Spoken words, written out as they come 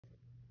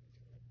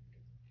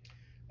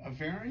A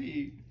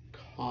very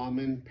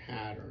common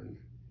pattern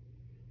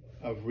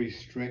of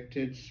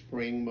restricted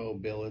spring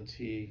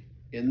mobility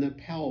in the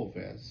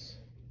pelvis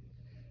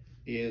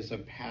is a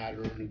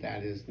pattern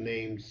that is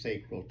named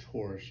sacral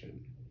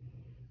torsion.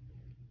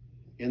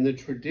 In the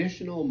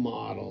traditional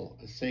model,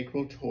 a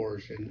sacral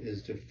torsion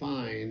is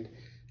defined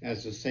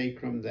as a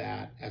sacrum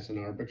that, as an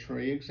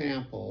arbitrary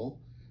example,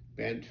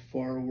 bent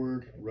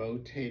forward,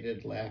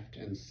 rotated left,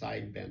 and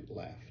side bent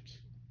left.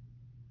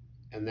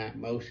 And that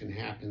motion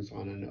happens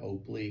on an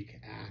oblique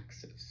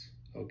axis,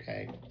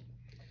 okay?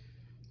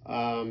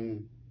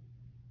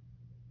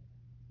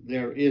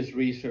 There is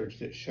research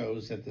that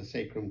shows that the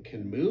sacrum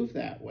can move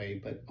that way,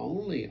 but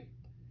only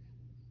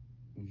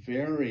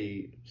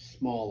very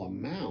small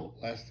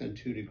amount, less than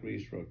 2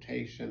 degrees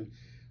rotation,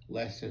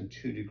 less than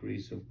 2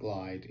 degrees of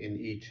glide in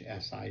each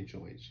SI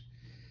joint.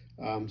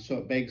 So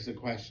it begs the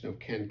question of,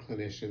 can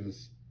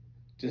clinicians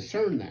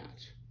discern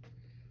that?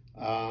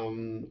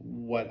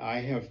 What I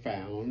have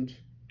found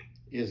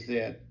is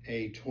that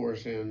a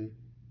torsion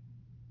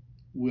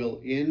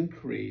will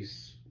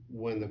increase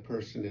when the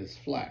person is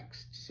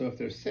flexed. So if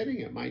they're sitting,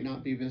 it might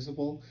not be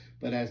visible,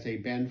 but as they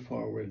bend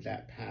forward,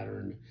 that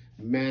pattern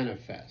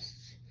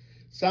manifests.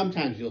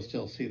 Sometimes you'll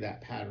still see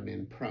that pattern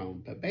in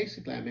prone, but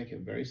basically I make it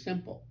very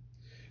simple.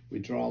 We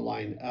draw a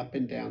line up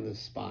and down the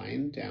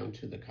spine, down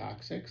to the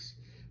coccyx.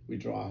 We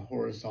draw a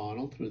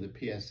horizontal through the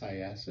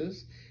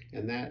PSISs,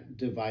 and that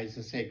divides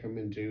the sacrum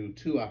into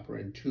 2 upper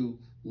and 2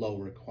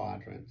 lower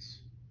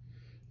quadrants.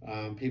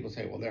 People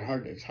say, well,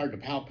 it's hard to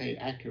palpate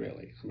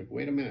accurately. I'm like,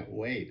 wait a minute,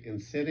 wait. In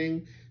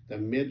sitting, the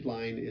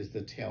midline is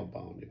the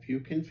tailbone. If you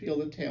can feel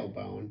the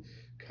tailbone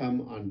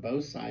come on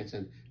both sides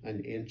and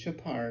an inch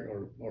apart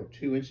or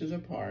 2 inches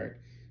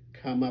apart,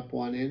 come up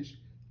 1 inch,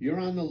 you're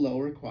on the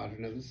lower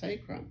quadrant of the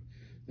sacrum.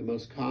 The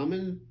most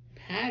common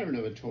pattern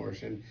of a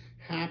torsion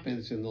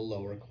happens in the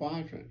lower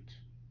quadrant.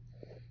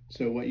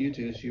 So what you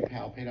do is you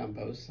palpate on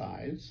both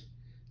sides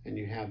and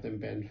you have them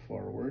bend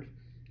forward.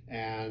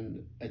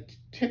 And a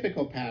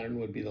typical pattern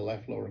would be the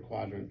left lower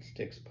quadrant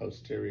sticks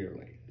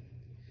posteriorly.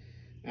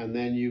 And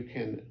then you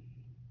can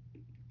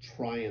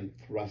try and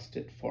thrust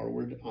it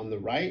forward on the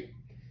right,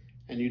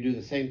 and you do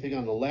the same thing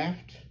on the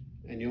left,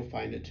 and you'll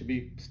find it to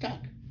be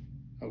stuck,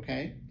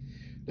 okay?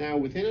 Now,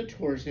 within a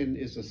torsion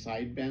is a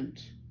side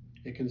bent.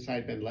 It can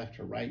side bend left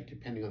or right,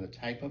 depending on the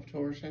type of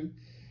torsion.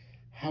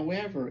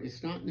 However,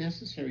 it's not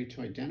necessary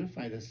to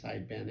identify the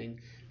side bending,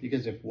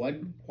 because if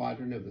one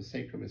quadrant of the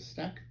sacrum is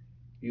stuck,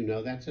 you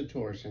know that's a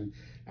torsion.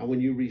 And when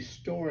you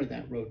restore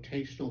that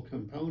rotational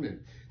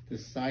component, the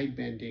side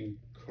bending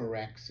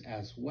corrects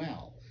as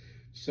well.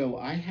 So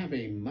I have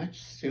a much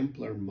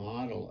simpler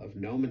model of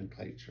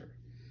nomenclature.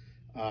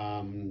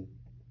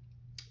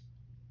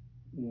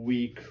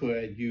 We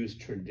could use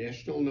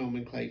traditional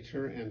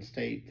nomenclature and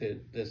state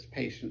that this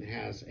patient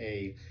has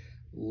a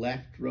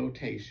left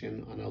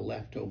rotation on a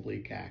left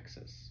oblique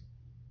axis.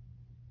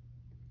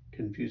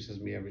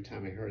 Confuses me every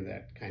time I hear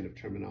that kind of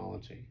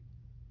terminology.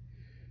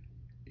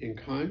 In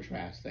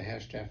contrast, the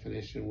Hesch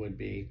definition would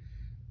be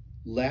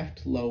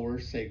left lower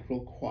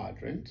sacral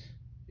quadrant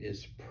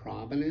is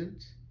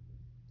prominent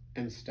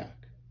and stuck.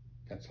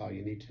 That's all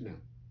you need to know.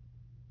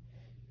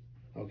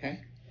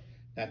 Okay?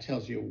 That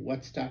tells you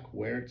what's stuck,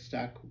 where it's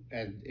stuck,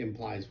 and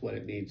implies what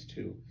it needs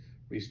to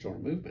restore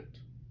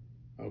movement.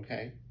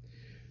 Okay?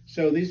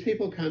 So these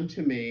people come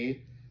to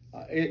me,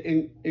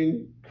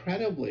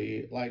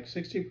 incredibly, like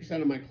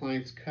 60% of my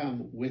clients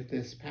come with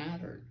this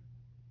pattern.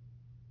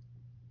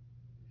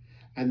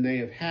 And they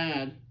have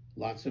had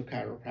lots of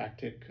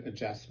chiropractic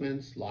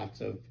adjustments,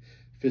 lots of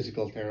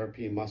physical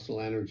therapy,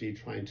 muscle energy,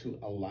 trying to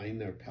align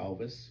their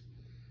pelvis,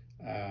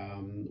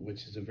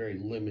 which is a very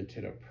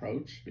limited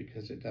approach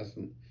because it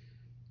doesn't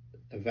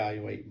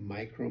evaluate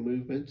micro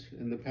movement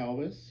in the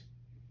pelvis.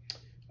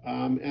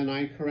 And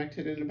I correct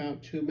it in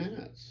about 2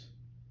 minutes.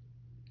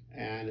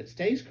 And it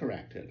stays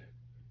corrected.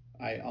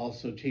 I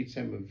also teach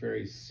them a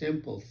very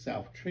simple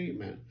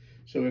self-treatment.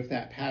 So if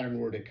that pattern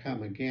were to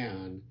come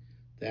again,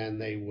 then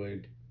they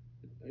would,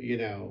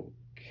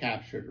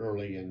 capture it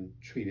early and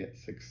treat it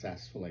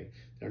successfully.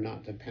 They're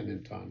not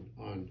dependent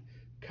on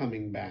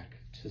coming back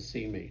to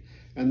see me.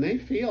 And they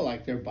feel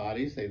like their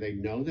bodies, they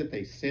know that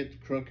they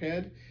sit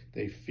crooked,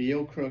 they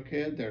feel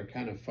crooked, they're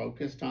kind of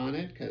focused on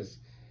it because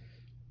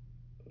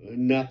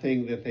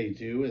nothing that they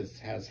do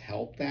has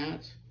helped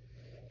that.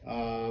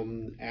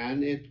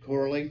 And it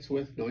correlates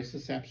with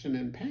nociception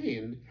and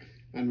pain,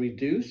 and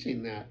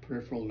reducing that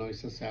peripheral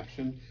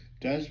nociception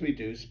does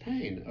reduce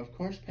pain. Of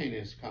course, pain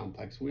is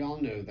complex. We all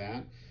know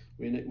that.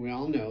 We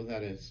all know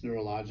that it's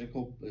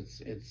neurological. It's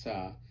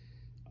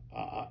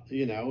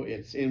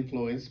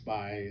influenced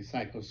by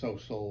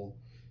psychosocial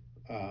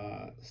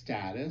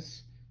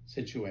status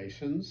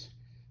situations.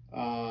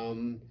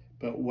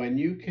 But when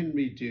you can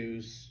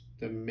reduce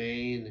the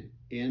main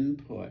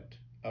input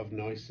of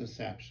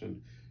nociception,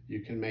 you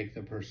can make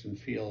the person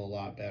feel a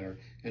lot better,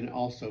 and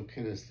also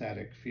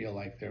kinesthetic, feel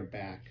like they're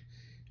back,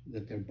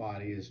 that their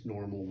body is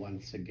normal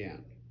once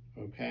again,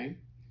 okay?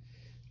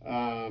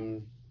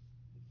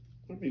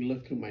 Let me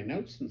look through my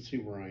notes and see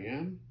where I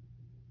am.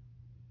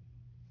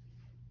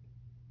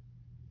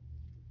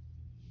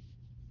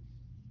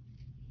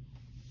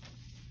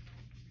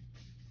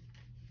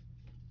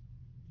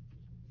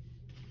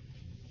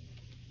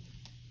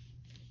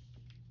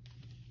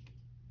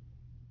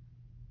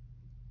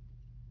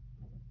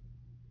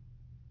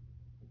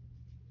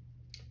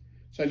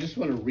 So I just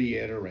want to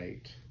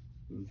reiterate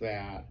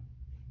that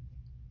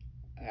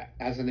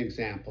as an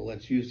example,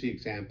 let's use the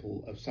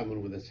example of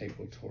someone with a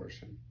sacral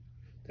torsion.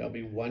 There'll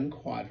be one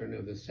quadrant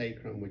of the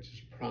sacrum which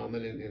is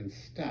prominent and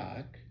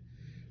stuck,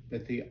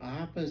 but the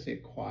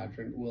opposite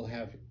quadrant will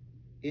have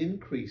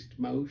increased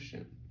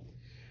motion.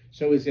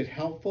 So is it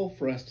helpful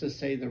for us to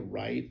say the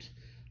right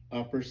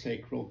upper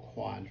sacral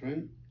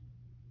quadrant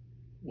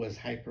was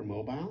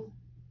hypermobile?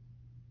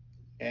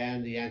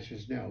 And the answer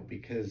is no,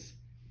 because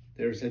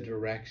there's a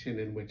direction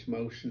in which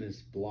motion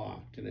is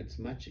blocked, and it's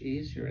much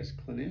easier as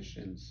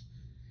clinicians,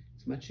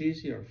 it's much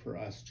easier for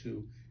us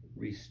to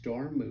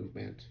restore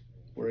movement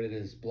where it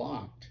is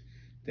blocked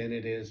than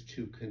it is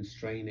to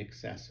constrain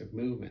excessive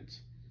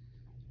movements.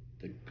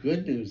 The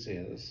good news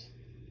is,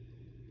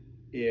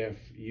 if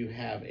you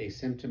have a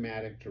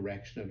symptomatic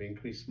direction of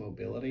increased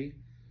mobility,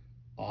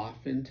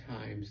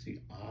 oftentimes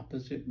the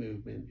opposite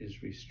movement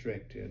is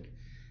restricted.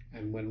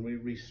 And when we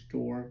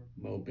restore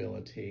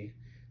mobility,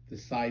 the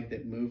side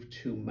that moved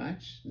too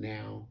much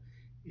now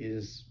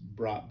is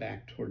brought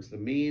back towards the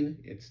mean.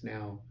 It's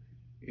now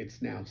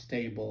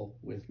stable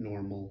with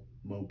normal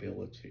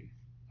mobility,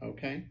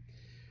 okay?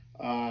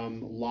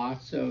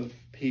 Lots of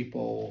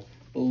people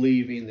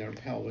believing their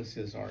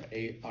pelvises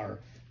are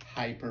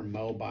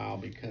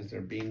hypermobile because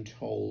they're being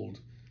told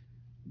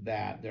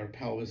that their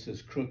pelvis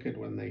is crooked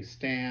when they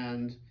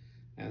stand,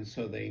 and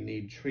so they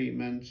need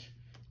treatment.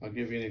 I'll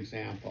give you an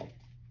example.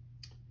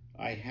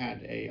 I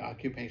had an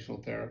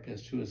occupational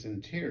therapist who was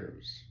in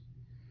tears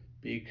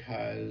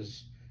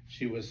because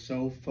she was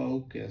so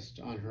focused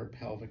on her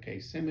pelvic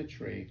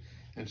asymmetry,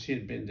 and she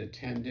had been to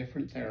 10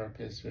 different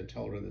therapists who had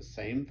told her the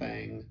same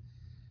thing,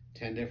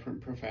 10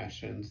 different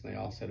professions. They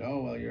all said,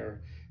 oh, well,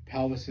 your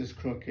pelvis is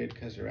crooked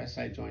because your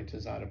SI joint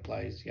is out of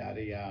place,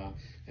 yada, yada,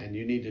 and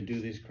you need to do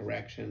these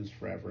corrections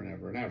forever and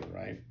ever and ever,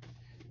 right?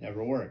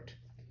 Never worked.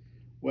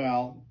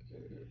 Well,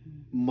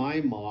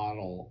 my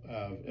model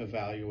of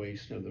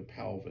evaluation of the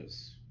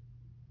pelvis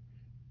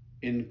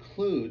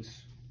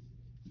includes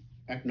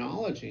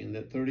acknowledging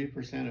that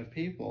 30% of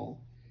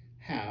people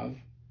have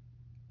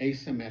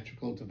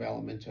asymmetrical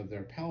development of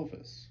their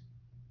pelvis.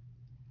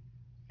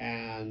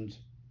 And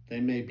they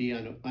may be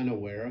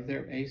unaware of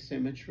their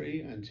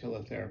asymmetry until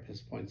a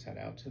therapist points that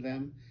out to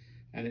them,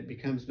 and it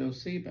becomes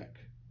nocivic.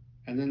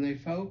 And then they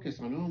focus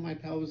on, oh, my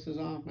pelvis is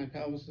off, my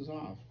pelvis is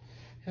off.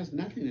 It has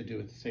nothing to do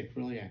with the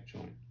sacroiliac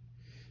joint.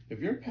 If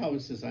your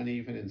pelvis is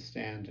uneven in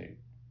standing,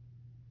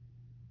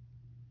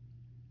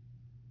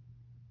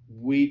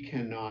 we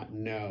cannot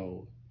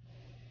know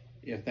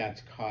if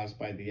that's caused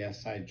by the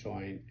SI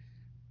joint,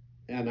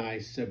 and I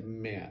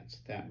submit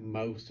that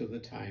most of the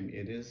time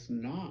it is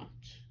not.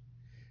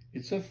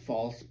 It's a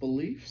false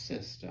belief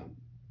system.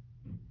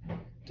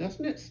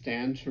 Doesn't it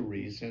stand to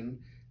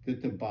reason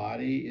that the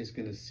body is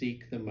going to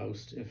seek the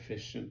most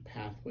efficient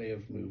pathway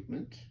of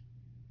movement?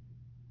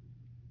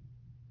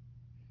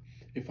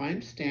 If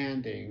I'm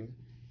standing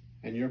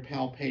and you're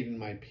palpating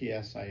my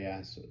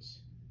PSISs,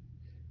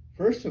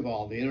 first of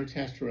all, the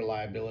intertestary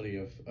reliability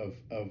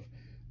of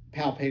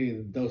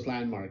palpating those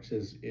landmarks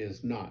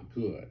is not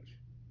good,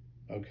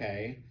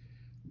 okay?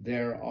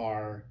 There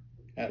are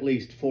at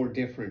least 4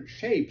 different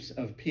shapes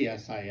of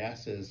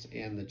PSISs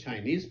in the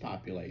Chinese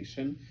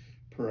population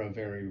per a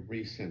very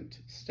recent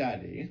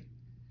study.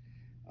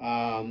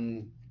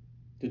 The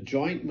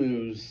joint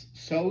moves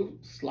so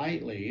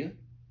slightly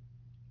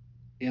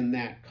in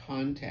that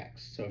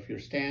context. So if you're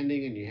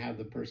standing and you have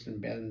the person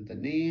bend the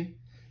knee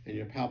and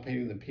you're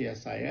palpating the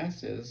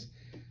PSISs,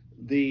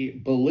 the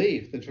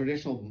belief, the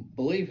traditional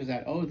belief is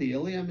that, oh, the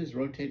ilium is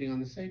rotating on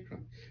the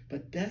sacrum.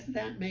 But does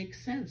that make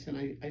sense?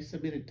 And I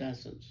submit it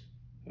doesn't,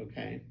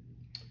 okay?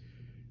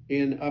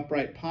 In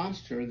upright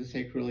posture, the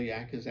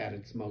sacroiliac is at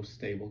its most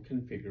stable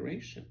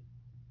configuration,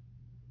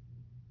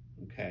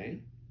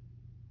 okay?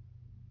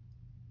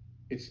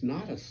 It's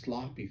not a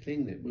sloppy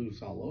thing that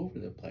moves all over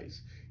the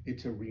place.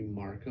 It's a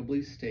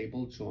remarkably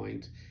stable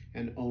joint,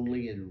 and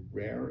only in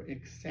rare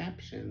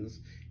exceptions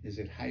is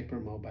it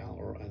hypermobile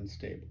or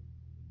unstable,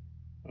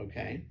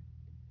 okay?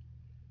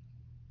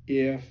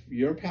 If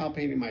you're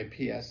palpating my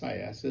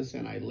PSISs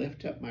and I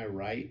lift up my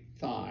right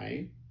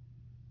thigh,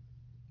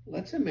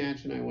 let's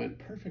imagine I went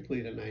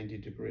perfectly to 90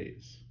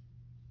 degrees.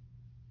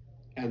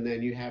 And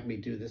then you have me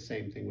do the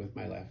same thing with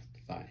my left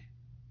thigh.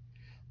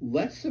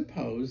 Let's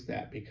suppose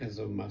that because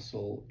of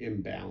muscle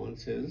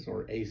imbalances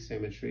or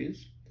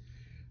asymmetries,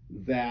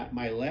 that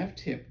my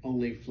left hip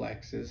only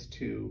flexes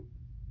to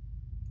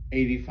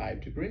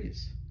 85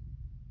 degrees.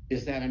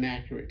 Is that an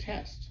accurate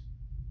test?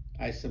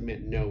 I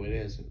submit no, it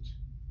isn't.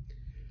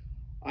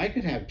 I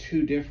could have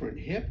 2 different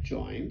hip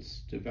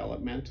joints,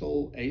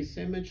 developmental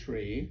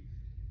asymmetry.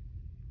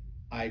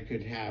 I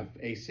could have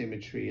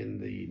asymmetry in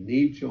the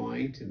knee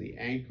joint, in the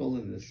ankle,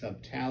 in the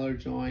subtalar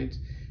joint.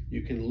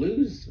 You can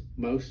lose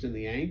most in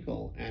the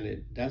ankle and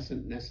it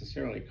doesn't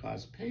necessarily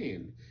cause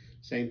pain.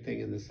 Same thing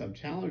in the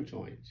subtalar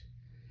joint.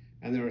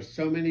 And there are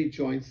so many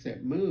joints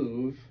that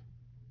move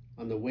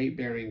on the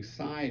weight-bearing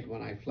side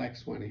when I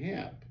flex one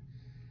hip.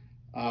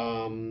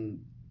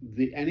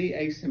 Any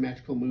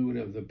asymmetrical movement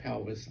of the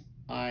pelvis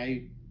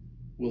I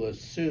will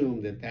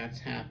assume that that's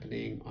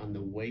happening on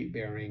the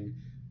weight-bearing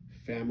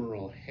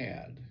femoral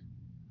head.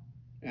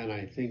 And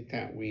I think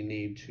that we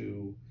need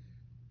to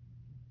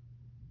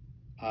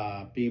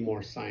be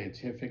more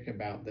scientific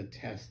about the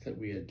tests that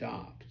we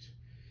adopt.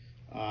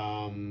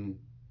 Sturluson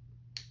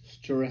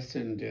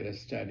did a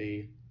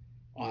study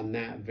on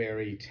that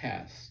very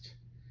test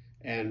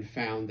and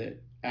found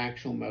that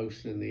actual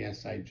motion in the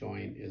SI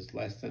joint is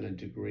less than a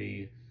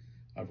degree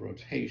of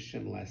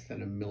rotation, less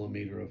than a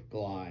millimeter of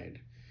glide.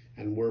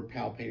 And we're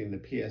palpating the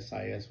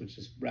PSIS, which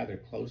is rather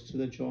close to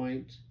the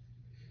joint.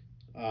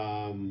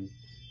 And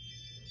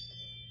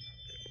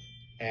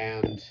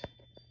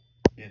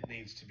it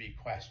needs to be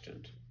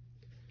questioned.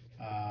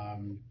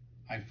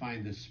 I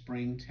find the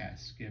spring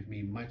tests give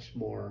me much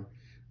more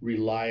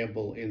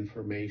reliable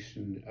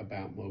information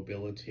about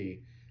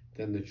mobility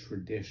than the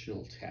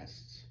traditional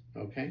tests,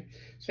 okay?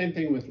 Same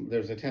thing with,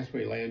 there's a test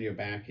where you lay on your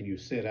back and you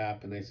sit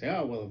up and they say,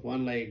 oh, well, if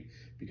one leg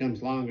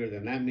becomes longer,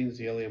 then that means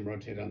the ilium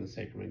rotated on the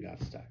sacrum and got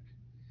stuck.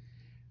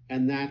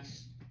 And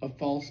that's a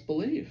false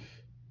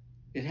belief.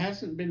 It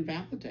hasn't been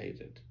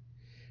validated.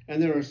 And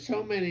there are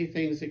so many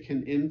things that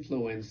can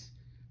influence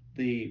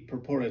the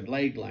purported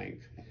leg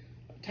length.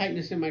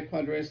 Tightness in my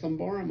quadratus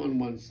lumborum on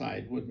one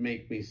side would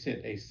make me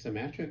sit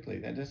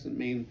asymmetrically. That doesn't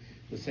mean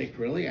the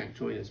sacroiliac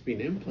joint is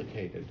being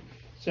implicated.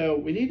 So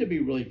we need to be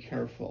really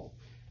careful.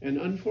 And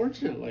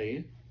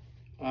unfortunately,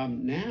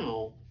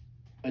 now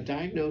a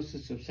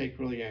diagnosis of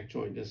sacroiliac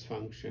joint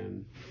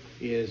dysfunction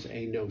is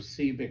a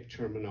nocebic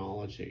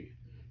terminology,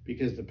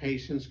 because the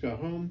patients go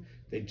home,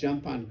 they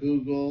jump on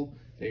Google,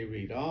 they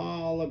read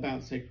all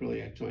about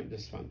sacroiliac joint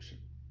dysfunction,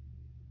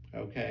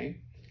 okay?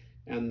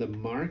 And the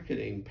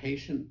marketing,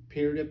 patient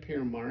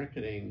peer-to-peer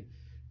marketing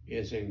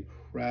is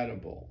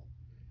incredible.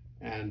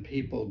 And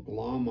people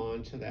glom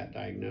onto that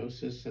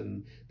diagnosis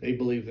and they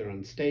believe they're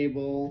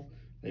unstable.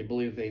 They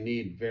believe they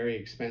need very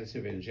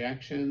expensive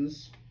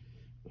injections.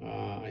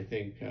 I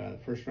think the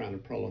first round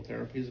of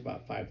prolotherapy is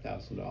about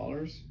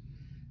 $5,000.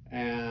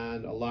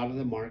 And a lot of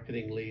the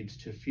marketing leads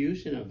to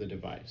fusion of the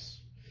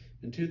device.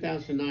 In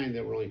 2009,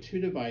 there were only 2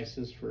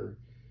 devices for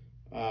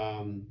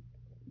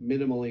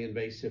minimally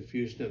invasive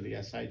fusion of the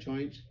SI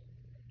joint.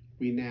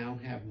 We now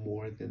have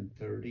more than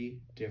 30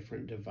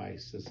 different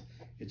devices.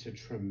 It's a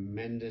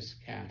tremendous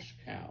cash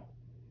cow.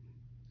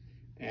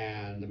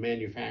 And the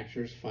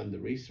manufacturers fund the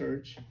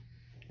research,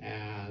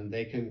 and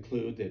they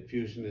conclude that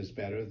fusion is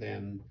better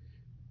than,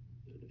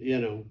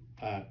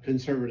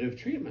 conservative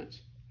treatment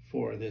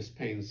for this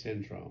pain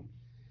syndrome.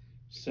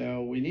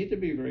 So we need to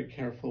be very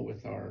careful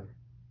with our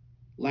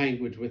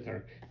language with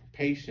our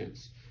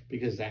patients,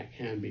 because that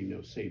can be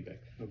nocebic,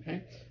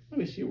 okay? Let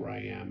me see where I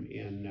am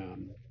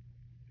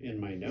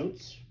in my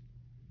notes.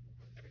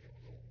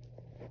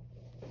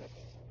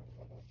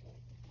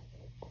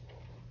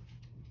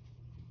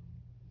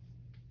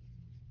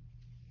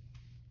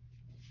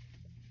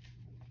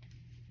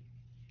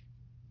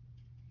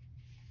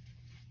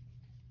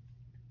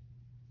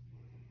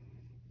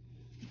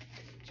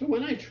 So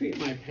when I treat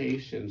my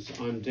patients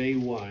on day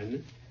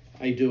 1,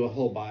 I do a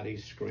whole body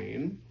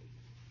screen,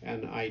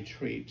 and I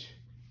treat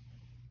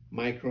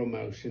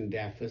micromotion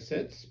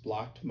deficits,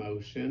 blocked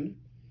motion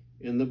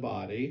in the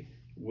body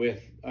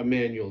with a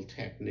manual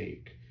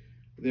technique.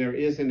 There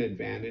is an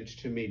advantage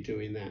to me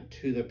doing that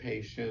to the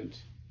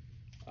patient.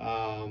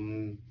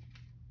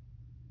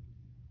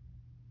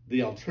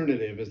 The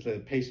alternative is the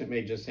patient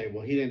may just say,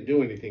 well, he didn't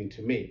do anything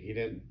to me. He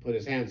didn't put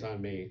his hands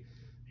on me.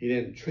 He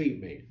didn't treat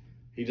me.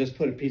 He just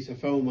put a piece of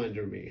foam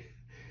under me.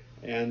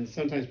 And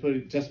sometimes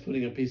just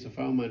putting a piece of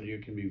foam under you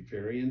can be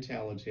very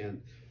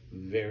intelligent,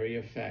 very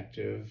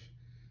effective,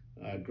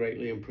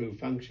 greatly improve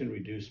function,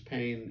 reduce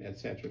pain,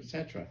 etc.,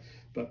 etc.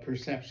 But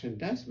perception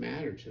does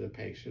matter to the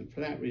patient. For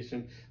that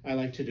reason, I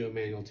like to do a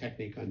manual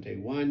technique on day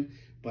 1,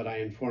 but I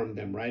informed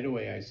them right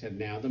away. I said,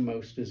 now the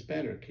motion is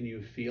better. Can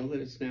you feel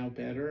that it's now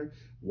better?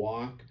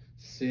 Walk,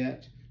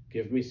 sit,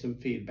 give me some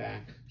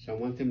feedback. So I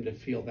want them to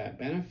feel that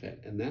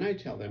benefit. And then I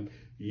tell them,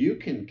 you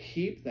can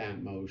keep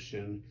that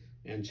motion,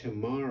 and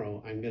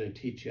tomorrow I'm going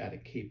to teach you how to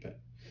keep it.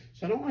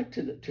 So I don't like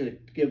to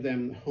give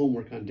them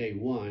homework on day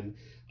 1.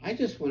 I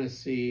just want to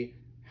see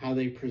how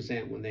they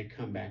present when they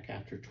come back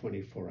after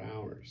 24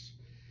 hours.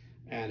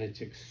 And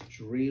it's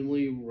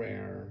extremely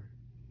rare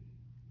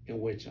in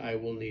which I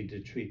will need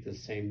to treat the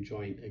same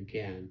joint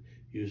again.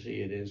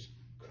 Usually it is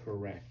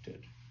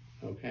corrected,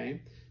 okay?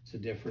 It's a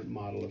different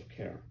model of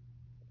care.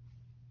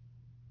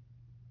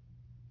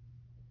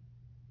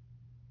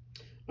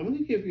 I'm going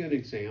to give you an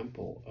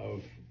example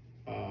of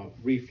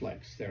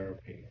reflex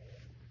therapy.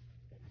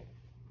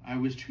 I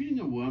was treating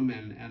a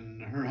woman,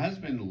 and her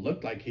husband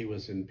looked like he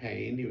was in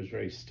pain. He was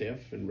very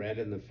stiff and red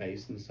in the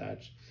face and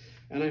such.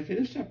 And I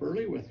finished up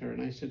early with her,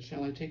 and I said,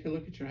 shall I take a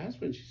look at your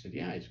husband? She said,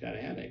 yeah, he's got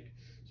a headache.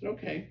 I said,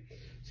 okay.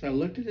 So I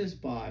looked at his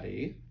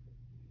body,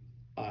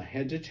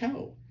 head to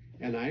toe,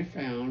 and I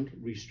found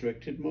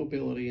restricted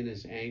mobility in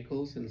his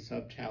ankles and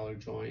subtalar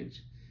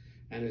joints,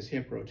 and his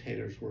hip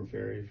rotators were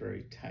very,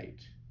 very tight,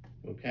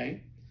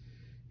 okay?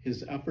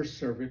 His upper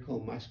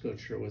cervical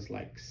musculature was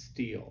like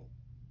steel.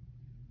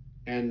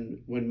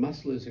 And when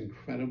muscle is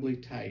incredibly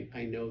tight,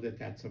 I know that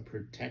that's a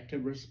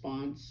protective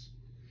response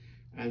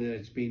and that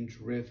it's being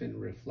driven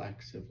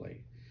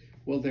reflexively.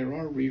 Well, there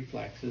are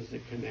reflexes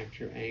that connect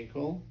your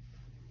ankle,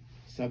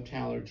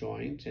 subtalar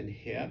joint, and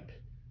hip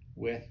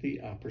with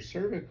the upper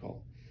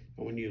cervical.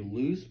 And when you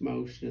lose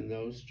motion in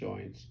those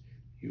joints,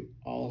 you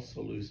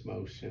also lose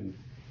motion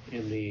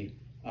in the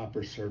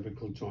upper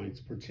cervical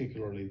joints,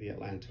 particularly the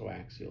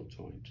atlantoaxial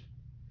joint.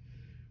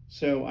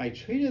 So I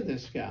treated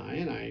this guy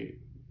and I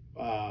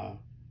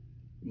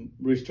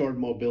restored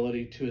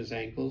mobility to his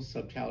ankles,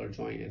 subtalar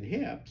joint, and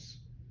hips.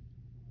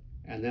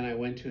 And then I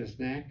went to his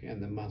neck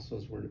and the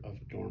muscles were of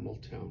normal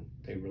tone.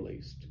 They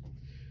released.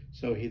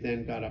 So he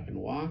then got up and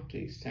walked,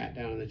 and he sat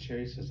down in the chair.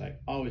 He says, I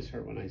always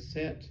hurt when I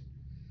sit.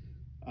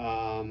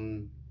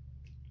 And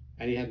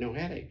he had no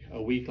headache.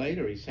 A week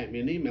later, he sent me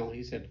an email.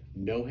 He said,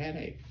 no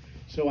headache.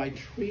 So I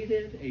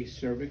treated a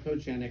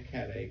cervicogenic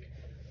headache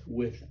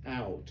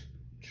without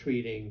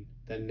treating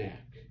the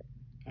neck.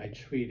 I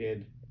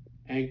treated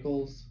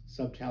ankles,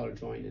 subtalar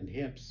joint, and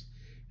hips,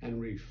 and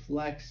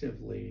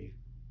reflexively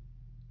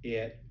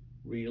it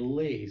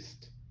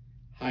released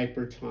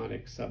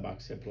hypertonic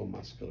suboccipital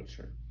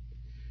musculature.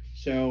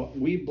 So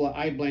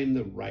I blame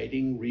the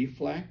writing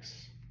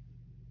reflex.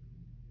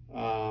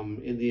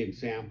 In the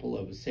example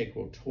of a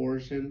sacral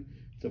torsion,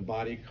 the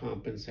body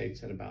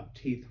compensates at about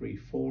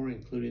T3-4,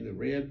 including the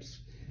ribs,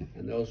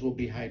 and those will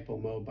be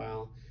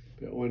hypomobile.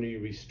 But when you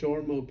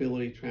restore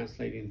mobility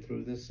translating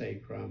through the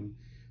sacrum,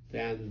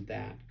 then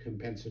that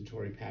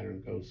compensatory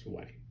pattern goes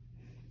away.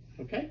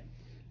 Okay?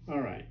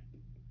 All right.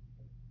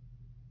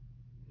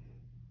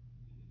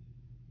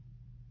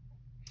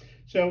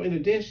 So in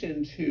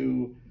addition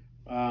to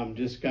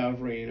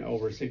discovering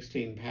over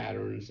 16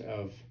 patterns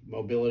of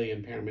mobility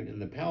impairment in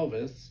the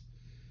pelvis,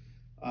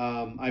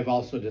 I've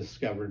also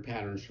discovered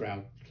patterns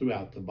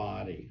throughout the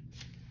body.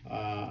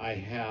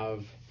 I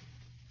have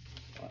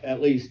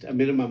at least a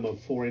minimum of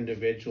 4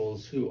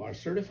 individuals who are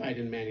certified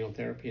in manual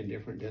therapy in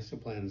different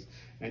disciplines,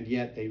 and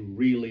yet they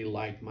really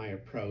like my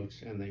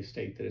approach, and they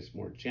state that it's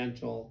more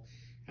gentle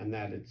and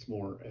that it's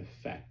more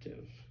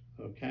effective,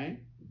 okay?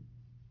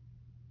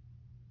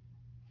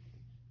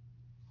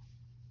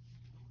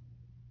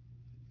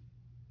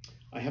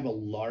 I have a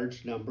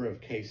large number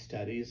of case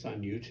studies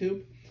on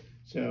YouTube.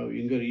 So you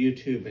can go to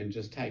YouTube and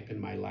just type in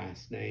my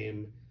last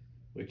name,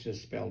 which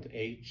is spelled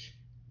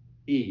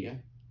H-E,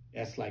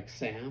 S like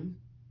Sam,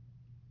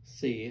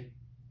 C-H,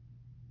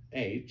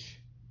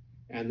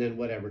 and then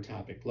whatever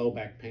topic, low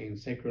back pain,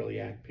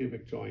 sacroiliac,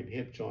 pubic joint,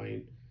 hip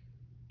joint,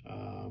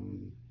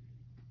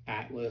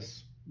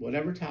 atlas,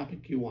 whatever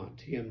topic you want,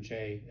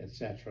 TMJ,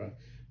 etc.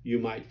 You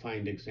might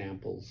find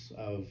examples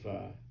of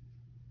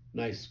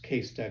nice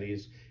case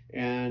studies.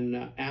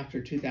 And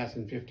after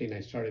 2015, I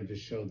started to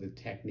show the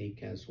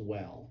technique as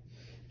well.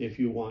 If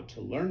you want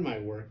to learn my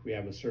work, we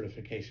have a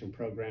certification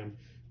program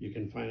you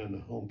can find on the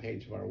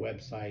homepage of our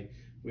website.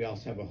 We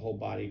also have a whole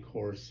body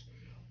course.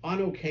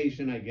 On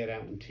occasion, I get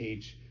out and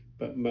teach,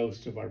 but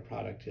most of our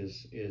product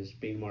is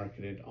being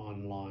marketed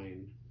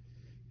online.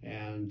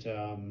 And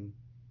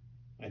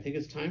I think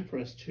it's time for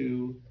us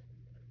to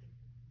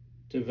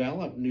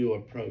develop new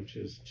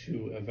approaches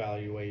to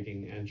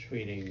evaluating and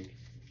treating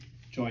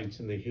joints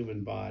in the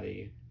human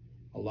body.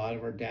 A lot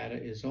of our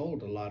data is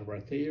old. A lot of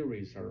our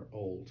theories are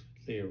old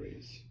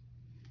theories.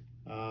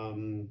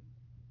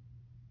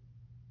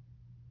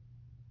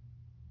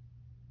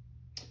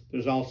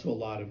 There's also a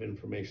lot of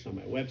information on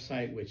my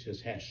website, which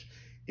is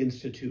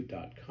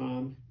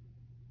heschinstitute.com.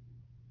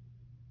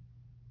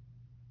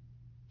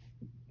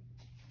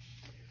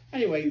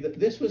 Anyway,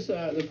 this was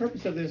the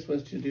purpose of this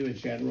was to do a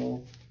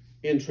general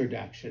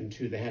introduction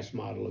to the Hesch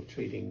model of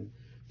treating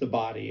the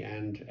body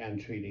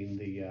and treating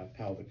the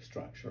pelvic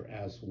structure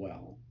as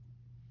well.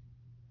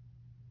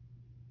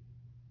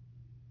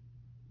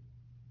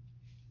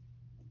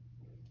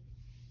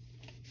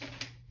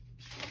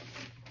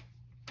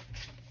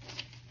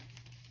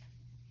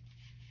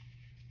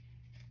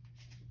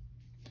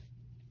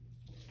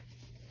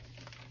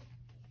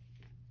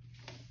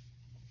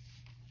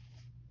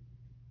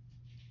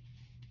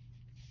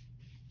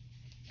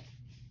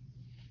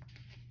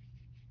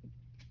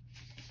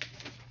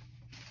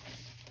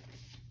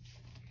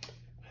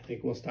 I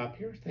think we'll stop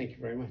here. Thank you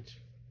very much.